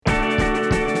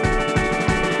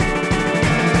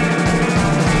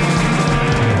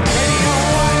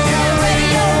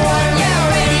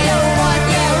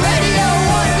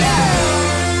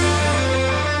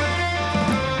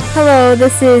Hello,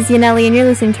 this is Yaneli, and you're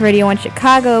listening to Radio 1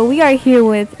 Chicago. We are here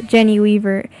with Jenny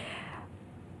Weaver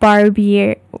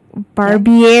Barbieri.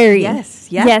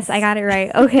 Yes, I got it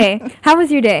right. Okay. How was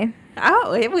your day?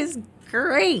 Oh, it was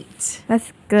great.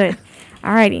 That's good.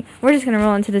 Alrighty. We're just going to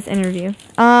roll into this interview.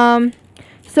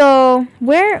 So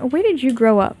where did you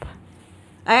grow up?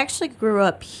 I actually grew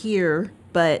up here,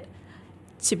 but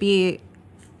to be,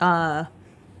 that's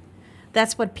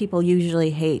what people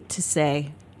usually hate to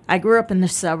say. I grew up in the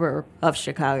suburb of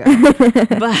Chicago,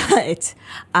 but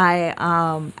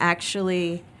I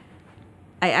actually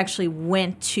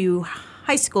went to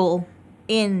high school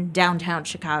in downtown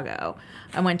Chicago.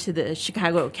 I went to the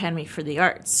Chicago Academy for the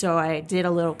Arts, so I did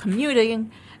a little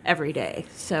commuting every day.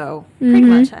 So pretty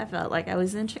much I felt like I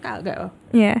was in Chicago.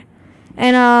 Yeah.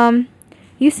 And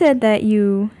you said that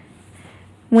you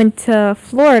went to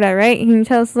Florida, right? Can you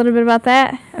tell us a little bit about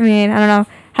that? I mean, I don't know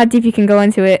how deep you can go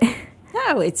into it.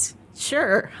 No,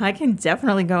 sure. I can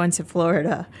definitely go into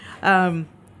Florida.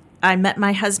 I met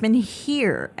my husband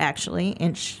here, actually,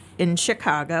 in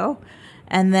Chicago,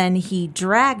 and then he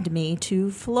dragged me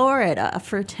to Florida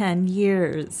for 10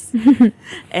 years.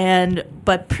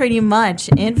 But pretty much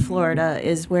in Florida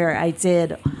is where I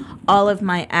did all of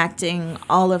my acting,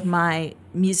 all of my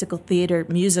musical theater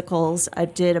musicals. I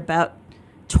did about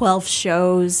 12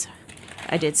 shows.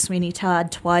 I did Sweeney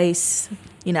Todd twice,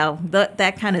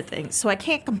 that kind of thing. So I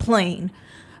can't complain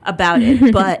about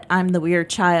it, but I'm the weird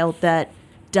child that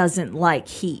doesn't like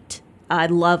heat. I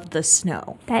love the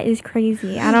snow. That is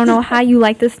crazy. I don't know how you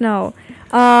like the snow.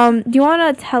 Do you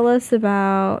want to tell us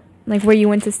about where you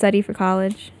went to study for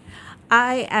college?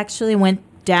 I actually went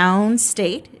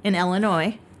downstate in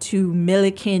Illinois to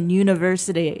Millikan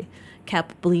University,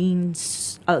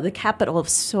 the capital of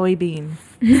soybean.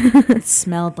 It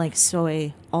smelled like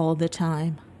soy all the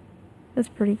time. That's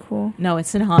pretty cool. No,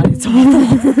 it's not. It's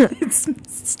awful. It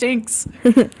stinks.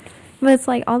 But it's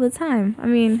all the time. I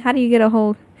mean, how do you get a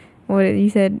whole... What you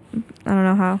said, I don't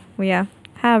know how. Well, yeah.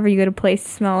 However you get a place to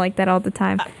smell like that all the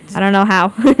time. I don't know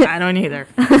how. I don't either.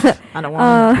 I don't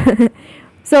want to.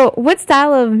 So, what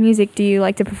style of music do you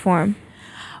like to perform?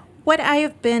 What I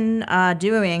have been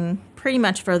doing pretty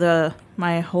much for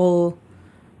my whole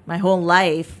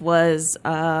life was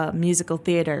musical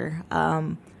theater.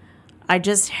 I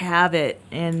just have it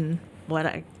in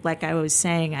like I was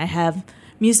saying, I have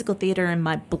musical theater in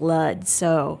my blood.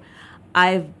 So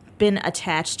I've been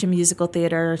attached to musical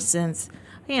theater since,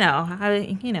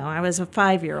 I was a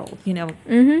 5-year-old,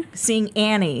 seeing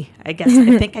Annie, I guess.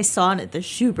 I think I saw it at the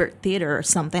Schubert Theater or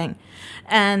something.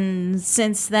 And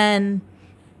since then,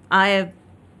 I'm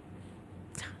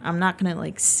not going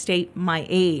to state my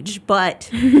age, but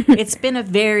it's been a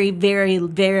very, very,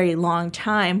 very long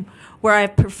time where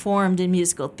I've performed in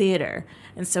musical theater.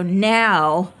 And so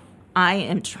now I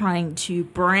am trying to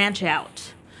branch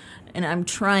out, and I'm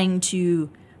trying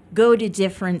to go to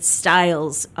different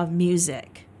styles of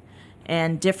music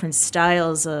and different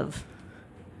styles of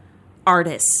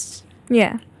artists.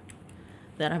 Yeah.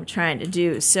 That I'm trying to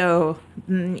do. So,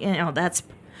 that's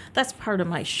part of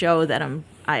my show that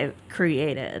I've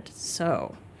created.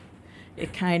 So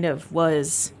it kind of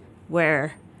was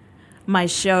where my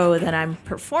show that I'm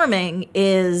performing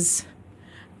is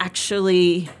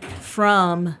actually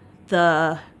from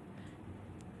the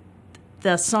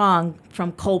song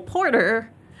from Cole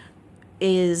Porter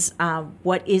is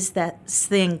What Is That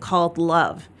Thing Called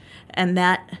Love? And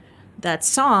that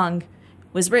song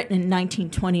was written in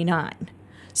 1929.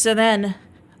 So then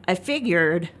I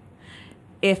figured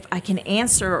if I can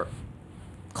answer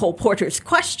Cole Porter's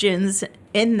questions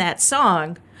in that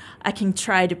song, I can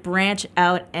try to branch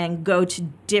out and go to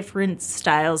different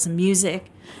styles of music,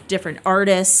 different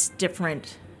artists,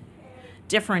 different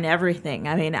everything.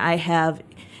 I mean,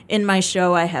 in my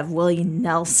show, I have Willie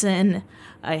Nelson.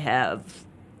 I have,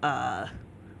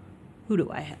 who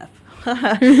do I have?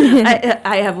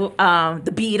 I have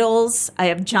the Beatles. I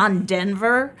have John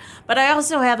Denver. But I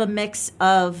also have a mix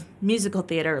of musical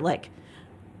theater,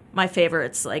 my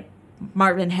favorites, like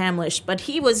Marvin Hamlish. But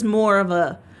he was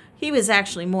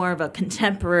actually more of a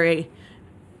contemporary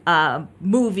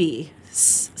movie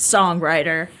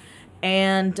songwriter.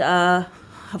 And,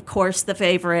 of course, the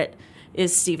favorite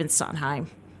is Stephen Sondheim.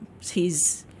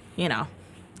 He's,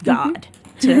 God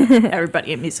to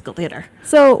everybody in musical theater.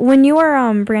 So when you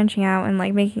were branching out and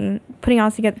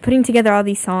putting together all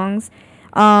these songs,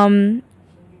 trying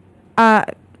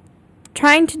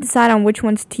to decide on which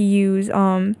ones to use,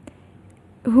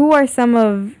 who are some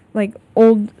of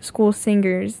old school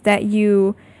singers that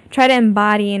you try to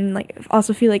embody and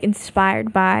also feel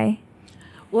inspired by?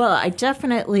 Well, I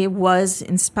definitely was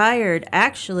inspired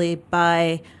actually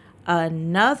by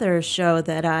another show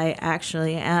that I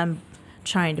actually am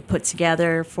trying to put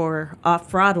together for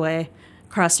off-Broadway,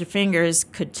 cross your fingers,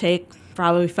 could take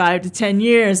probably 5 to 10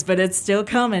 years, but it's still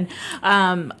coming.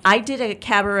 I did a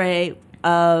cabaret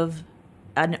of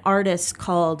an artist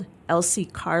called Elsie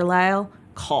Carlisle.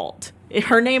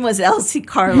 Her name was Elsie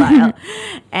Carlisle,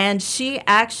 and she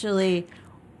actually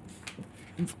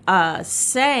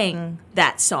sang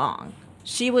that song.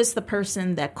 She was the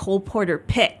person that Cole Porter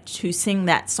picked to sing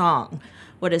that song.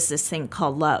 What is this thing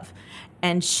called Love?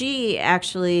 And she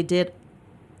actually did.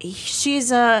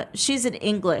 She's an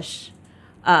English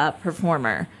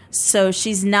performer, so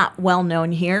she's not well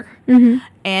known here. Mm-hmm.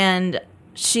 And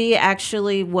she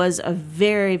actually was a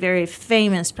very, very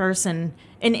famous person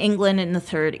in England in the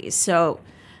 30s. So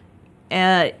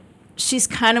she's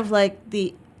kind of like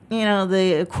the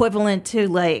equivalent to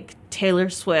like Taylor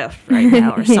Swift right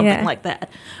now or something Yeah. like that.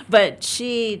 But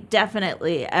she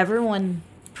definitely, everyone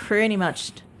pretty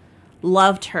much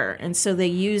loved her, and so they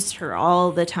used her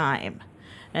all the time.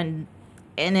 And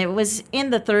it was in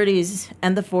the 30s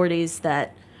and the 40s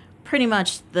that pretty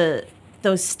much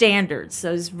those standards,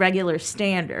 those regular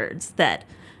standards that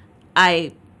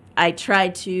I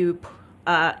tried to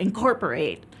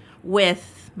incorporate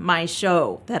with my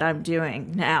show that I'm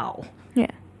doing now.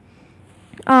 Yeah.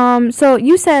 So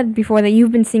you said before that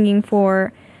you've been singing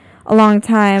for a long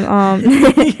time.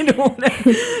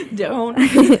 Don't.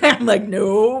 I'm like,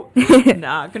 no,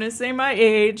 not gonna say my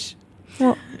age.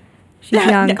 Well, she's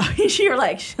young. No, you're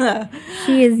like,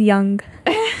 She is young.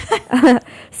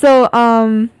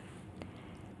 So,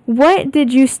 what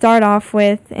did you start off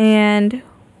with, and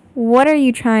what are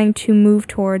you trying to move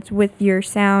towards with your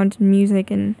sound,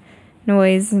 music, and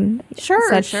noise and Sure.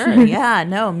 such? Yeah,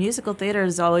 no, musical theater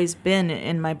has always been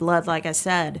in my blood, like I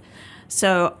said.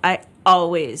 So I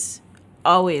always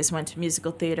went to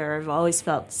musical theater. I've always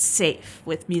felt safe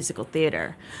with musical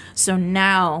theater. So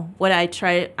now what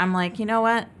I'm like, you know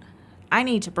what? I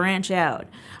need to branch out.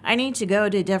 I need to go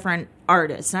to different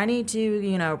artists. I need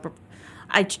to,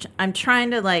 I'm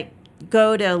trying to like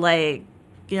go to like,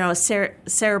 Sarah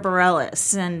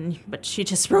Bareilles, but she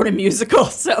just wrote a musical,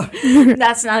 so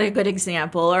that's not a good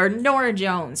example. Or Nora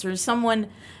Jones, or someone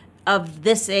of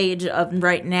this age of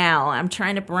right now. I'm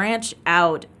trying to branch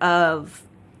out of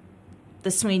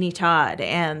the Sweeney Todd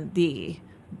and the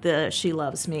She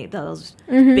Loves Me, those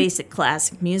basic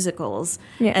classic musicals.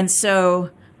 Yeah. And so,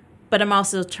 but I'm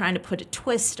also trying to put a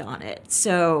twist on it.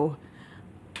 So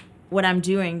what I'm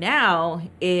doing now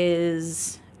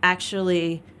is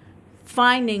actually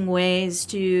finding ways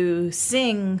to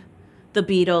sing the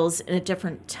Beatles in a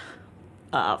different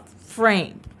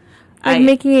frame. Like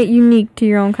making it unique to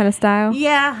your own kind of style.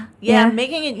 Yeah,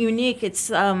 making it unique.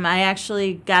 It's I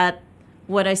actually got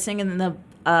what I sing in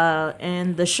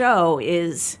the show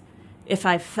is "If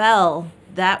I Fell."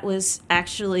 That was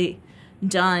actually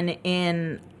done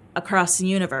in Across the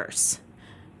Universe,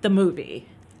 the movie.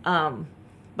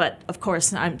 But of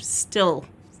course, I'm still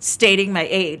stating my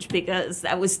age because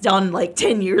that was done like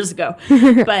 10 years ago.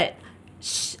 But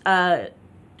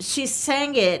she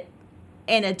sang it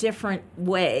in a different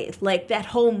way. Like that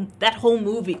whole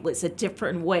movie was a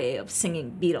different way of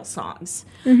singing Beatles songs.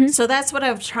 Mm-hmm. So that's what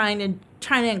I was trying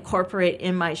to incorporate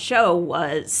in my show,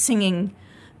 was singing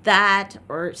that,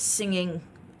 or singing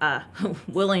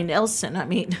Willie Nelson. I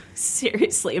mean,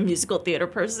 seriously, a musical theater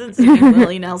person singing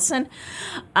Willie Nelson.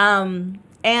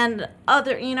 And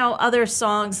other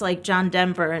songs like John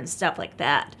Denver and stuff like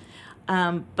that.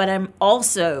 But I'm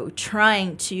also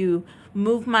trying to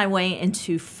move my way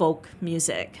into folk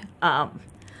music. I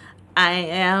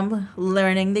am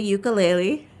learning the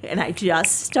ukulele, and I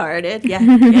just started.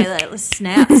 Yeah,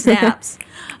 snaps.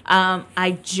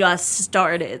 I just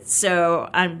started, so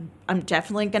I'm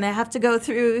definitely gonna have to go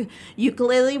through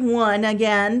ukulele 1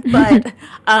 again. But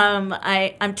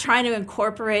I'm trying to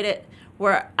incorporate it,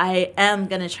 where I am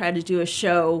going to try to do a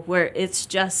show where it's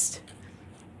just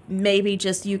maybe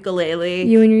just ukulele.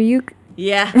 You and your uke?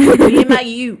 Yeah, me and my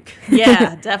uke.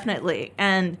 Yeah, definitely.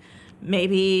 And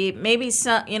maybe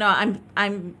some,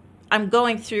 I'm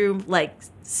going through like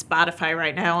Spotify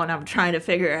right now, and I'm trying to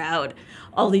figure out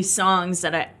all these songs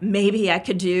that I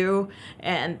could do.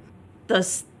 And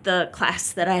the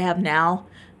class that I have now,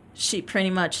 she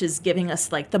pretty much is giving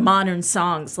us like the modern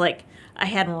songs, like I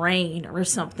had Rain or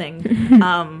something.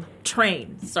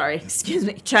 Train. Sorry, excuse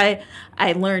me.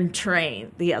 I learned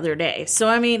Train the other day. So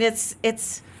I mean, it's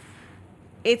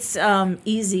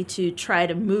easy to try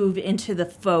to move into the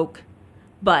folk,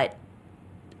 but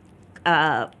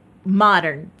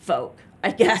modern folk,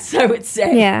 I guess I would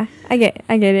say. Yeah, I get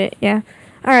it. Yeah.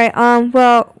 All right.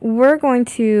 Well, we're going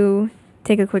to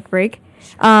take a quick break,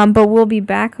 But we'll be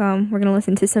back. We're going to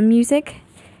listen to some music.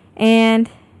 And,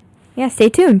 yeah, stay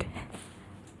tuned.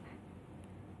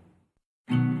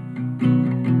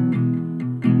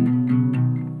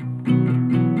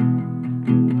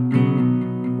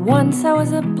 Once I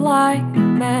was a blind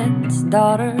man's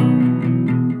daughter.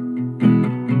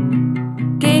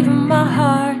 Gave him my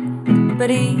heart, but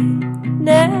he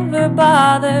never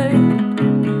bothered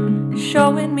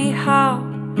showing me how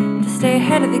to stay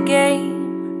ahead of the game.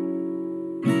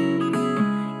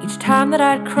 Each time that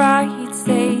I'd cry, he'd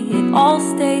say it all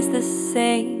stays the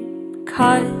same.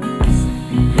 'Cause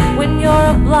when you're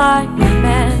a blind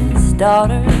man's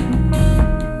daughter,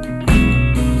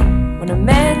 when a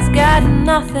man's got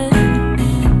nothing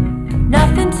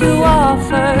to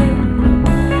offer,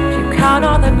 you count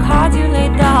all the cards you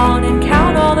laid down and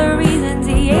count all the reasons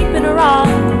he ain't been around.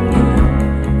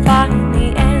 Find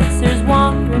the answers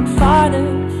wandering farther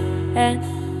and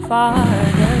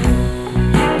farther.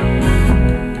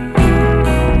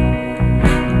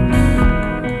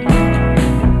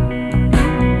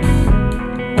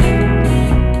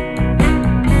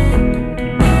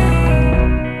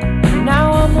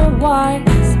 Now I'm a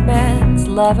wise man's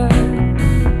lover.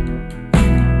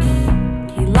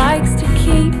 He likes to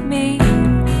keep me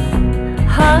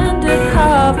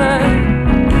undercover.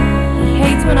 He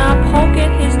hates when I poke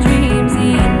at his dreams.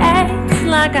 He acts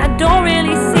like I don't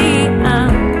really see.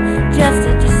 I'm just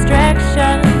a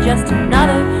distraction, just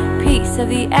another piece of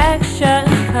the action.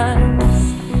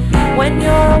 'Cause when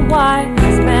you're a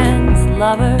wise man's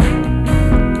lover,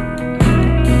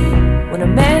 when a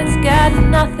man's got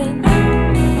nothing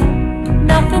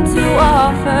to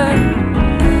offer,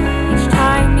 each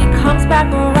time he comes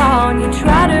back around, you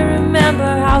try to remember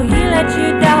how he let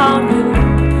you down. You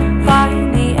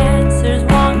find the answers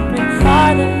wandering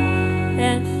farther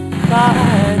and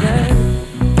farther.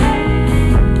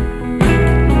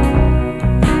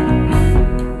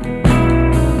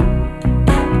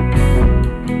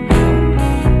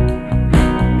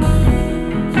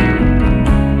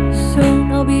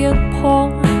 Soon I'll be a poor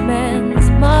man's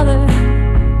mother.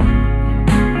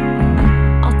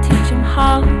 I'll teach him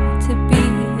how to be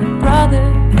a brother,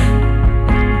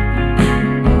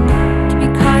 to be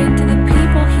kind to the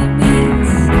people he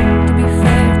meets, to be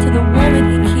fair to the woman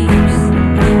he keeps,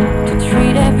 to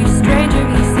treat every stranger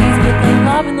he sees with the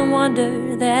love and the wonder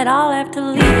that I'll have to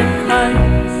leave him.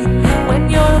 'Cause when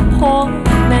you're a poor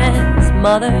man's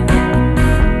mother,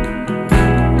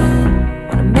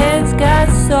 when a man's got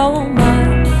so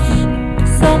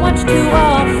much to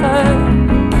offer,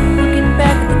 looking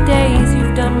back at the days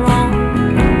you've done wrong,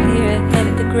 peer ahead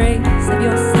at the grace of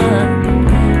your son,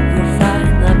 you'll find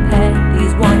the path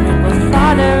he's wandering goes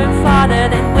farther and farther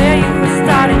than where you were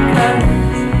starting. 'Cause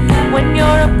when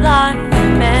you're a blind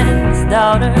man's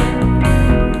daughter,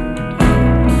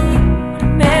 when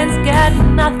a man's got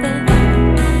nothing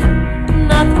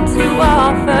to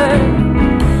offer,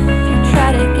 if you try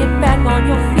to get back on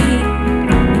your feet,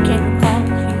 you can't recall if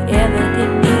you ever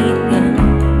did need him.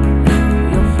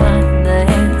 You'll find the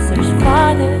answers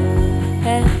farther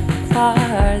and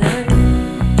farther.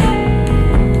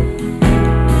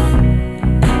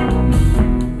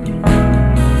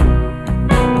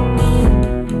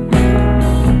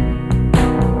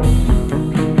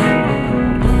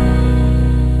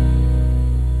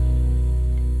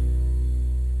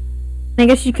 I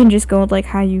guess you can just go with like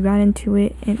how you got into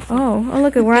it, and oh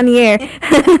look, we're on the air.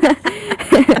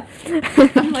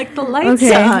 I'm like, the lights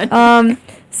Okay. on.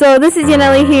 So this is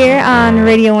Yaneli here on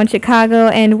Radio 1 Chicago,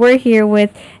 and we're here with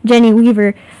Jenny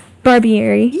Weaver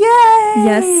Barbieri. Yay!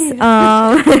 Yes.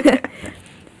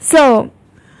 So,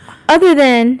 other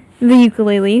than the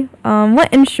ukulele,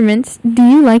 what instruments do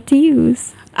you like to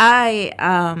use? I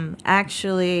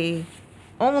actually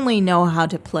only know how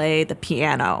to play the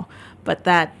piano, but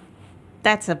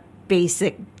that's a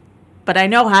basic. But I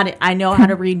know how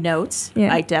to read notes.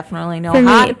 Yeah. I definitely know For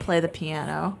how me- to play the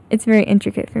piano. It's very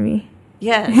intricate for me.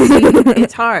 Yes,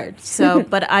 it's hard. So,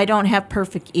 but I don't have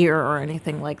perfect ear or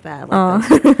anything like that.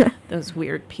 Like those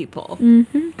weird people.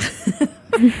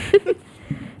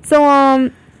 So,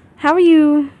 how are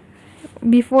you?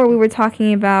 Before we were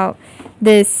talking about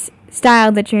this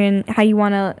style that you're in, how you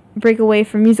want to break away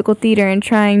from musical theater and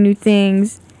trying new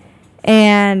things,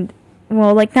 and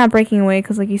well, like not breaking away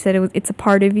because, like you said, it's a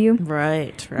part of you.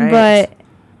 Right. But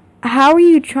how are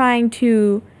you trying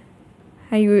to?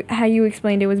 How you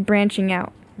explained it was branching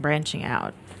out. Branching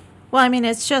out. Well, I mean,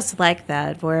 it's just like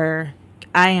that, where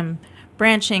I am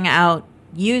branching out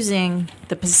using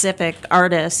the Pacific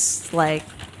artists, like,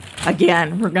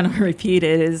 again, we're going to repeat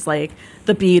it, is like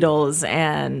the Beatles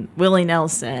and Willie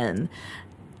Nelson.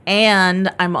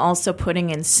 And I'm also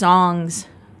putting in songs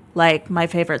like my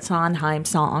favorite Sondheim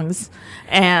songs,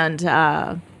 and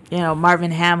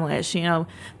Marvin Hamlish.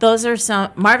 Those are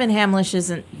some. Marvin Hamlish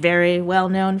isn't very well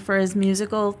known for his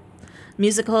musicals,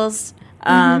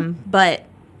 but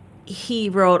he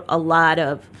wrote a lot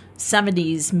of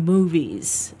 70s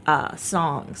movies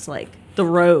songs like The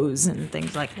Rose and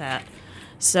things like that.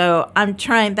 So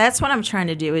that's what I'm trying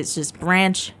to do, is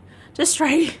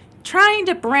trying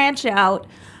to branch out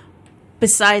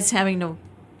besides having to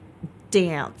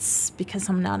dance, because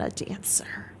I'm not a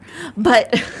dancer.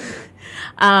 But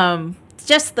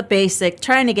just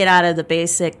trying to get out of the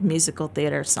basic musical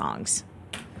theater songs.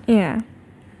 Yeah.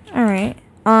 All right.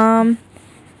 Oh,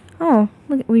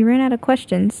 look, we ran out of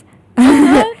questions.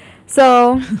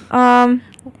 So,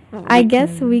 I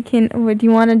guess we can. Do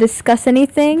you want to discuss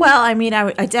anything? Well, I mean,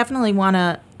 I definitely want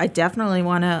to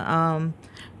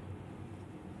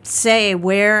say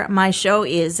where my show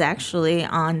is actually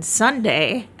on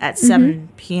Sunday at 7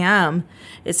 p.m.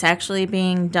 It's actually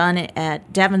being done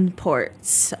at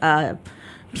Davenport's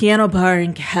Piano Bar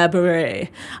and Cabaret.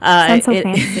 Sounds so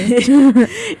fancy.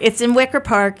 It's in Wicker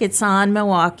Park. It's on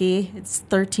Milwaukee. It's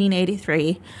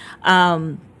 1383.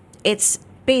 It's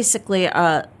basically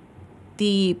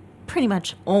the pretty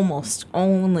much almost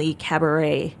only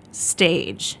cabaret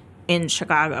stage in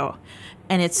Chicago,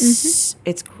 and it's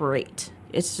great.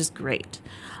 It's just great.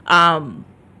 That's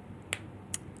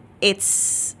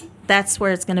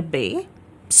where it's going to be.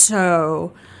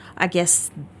 So I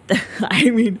guess, I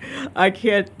mean, I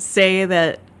can't say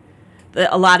that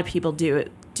a lot of people do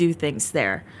things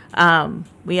there.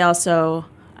 We also,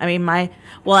 I mean, I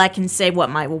can say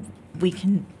we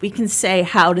can say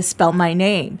how to spell my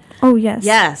name. Oh, yes.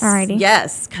 Yes. Alrighty.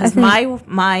 Yes, because my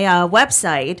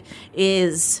website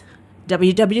is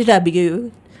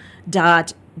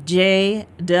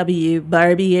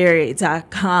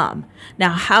www.jwbarbieri.com.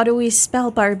 Now, how do we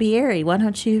spell Barbieri? Why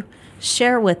don't you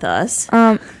share with us?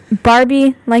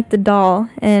 Barbie like the doll,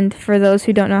 and for those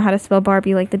who don't know how to spell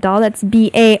Barbie like the doll, that's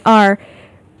BARBIE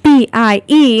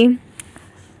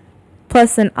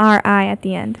plus an RI at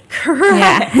the end.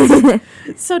 Correct. Yeah.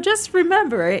 So just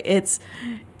remember, it's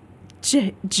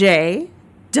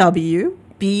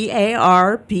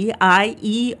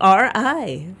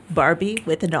JWBARBIERI. Barbie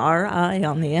with an RI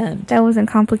on the end. That wasn't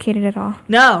complicated at all.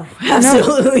 No,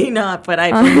 absolutely not. But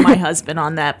I blame my husband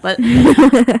on that. But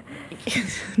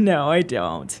no, I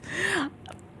don't.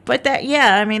 But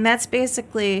I mean, that's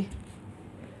basically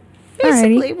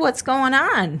what's going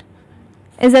on.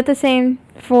 Is that the same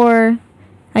for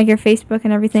like your Facebook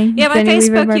and everything? Yeah, my Jenny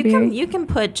Weaver Facebook, Barbieri? you can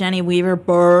put Jenny Weaver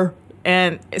Burr,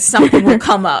 and something will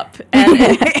come up. And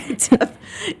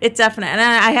it definitely. And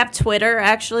I have Twitter.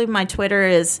 Actually, my Twitter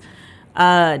is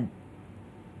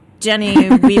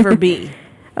Jenny Weaver B.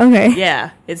 Okay.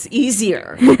 Yeah, it's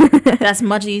easier. That's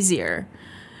much easier.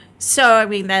 So I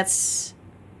mean, that's.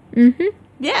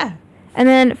 Yeah. And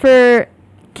then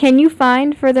can you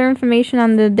find further information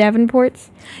on the Davenports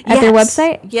at their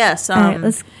website? Yes.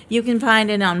 Right, you can find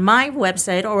it on my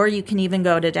website, or you can even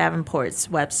go to Davenport's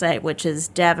website, which is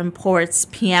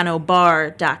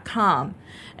davenportspianobar.com.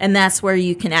 And that's where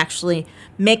you can actually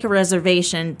make a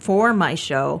reservation for my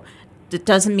show. It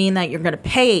doesn't mean that you're going to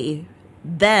pay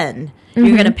then.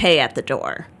 You're going to pay at the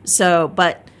door. So,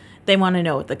 but they want to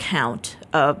know the count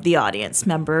of the audience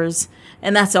members.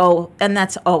 And that's all. And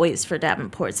that's always for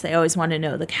Davenport's. They always want to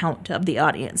know the count of the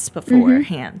audience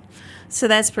beforehand. So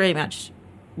that's pretty much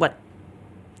what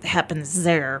happens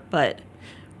there. But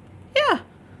yeah.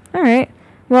 All right.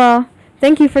 Well,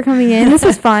 thank you for coming in. This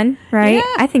was fun, right? Yeah.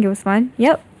 I think it was fun.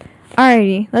 Yep.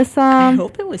 Alrighty. Let's I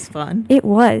hope it was fun. It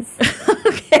was.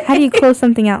 Okay. How do you close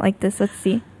something out like this? Let's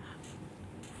see.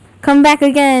 Come back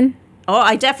again. Oh,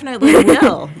 I definitely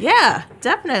will. Yeah,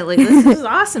 definitely. This is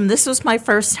awesome. This was my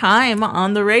first time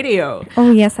on the radio.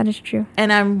 Oh, yes, that is true.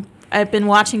 And I've been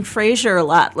watching Frasier a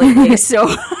lot lately, so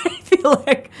I feel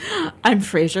like I'm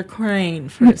Frasier Crane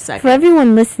for a second. For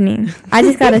everyone listening, I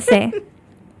just gotta say,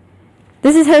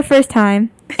 this is her first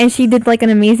time, and she did like an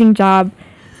amazing job,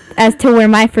 as to where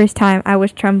my first time I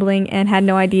was trembling and had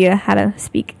no idea how to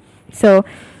speak. So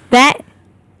that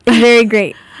is very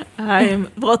great.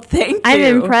 Thank you. I'm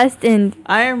impressed and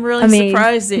I am really amazed.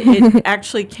 surprised it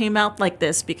actually came out like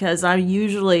this, because I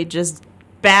usually just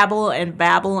babble and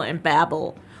babble and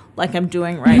babble like I'm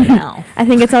doing right now. I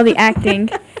think it's all the acting.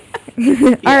 All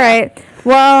right.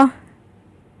 Well,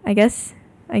 I guess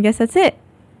that's it.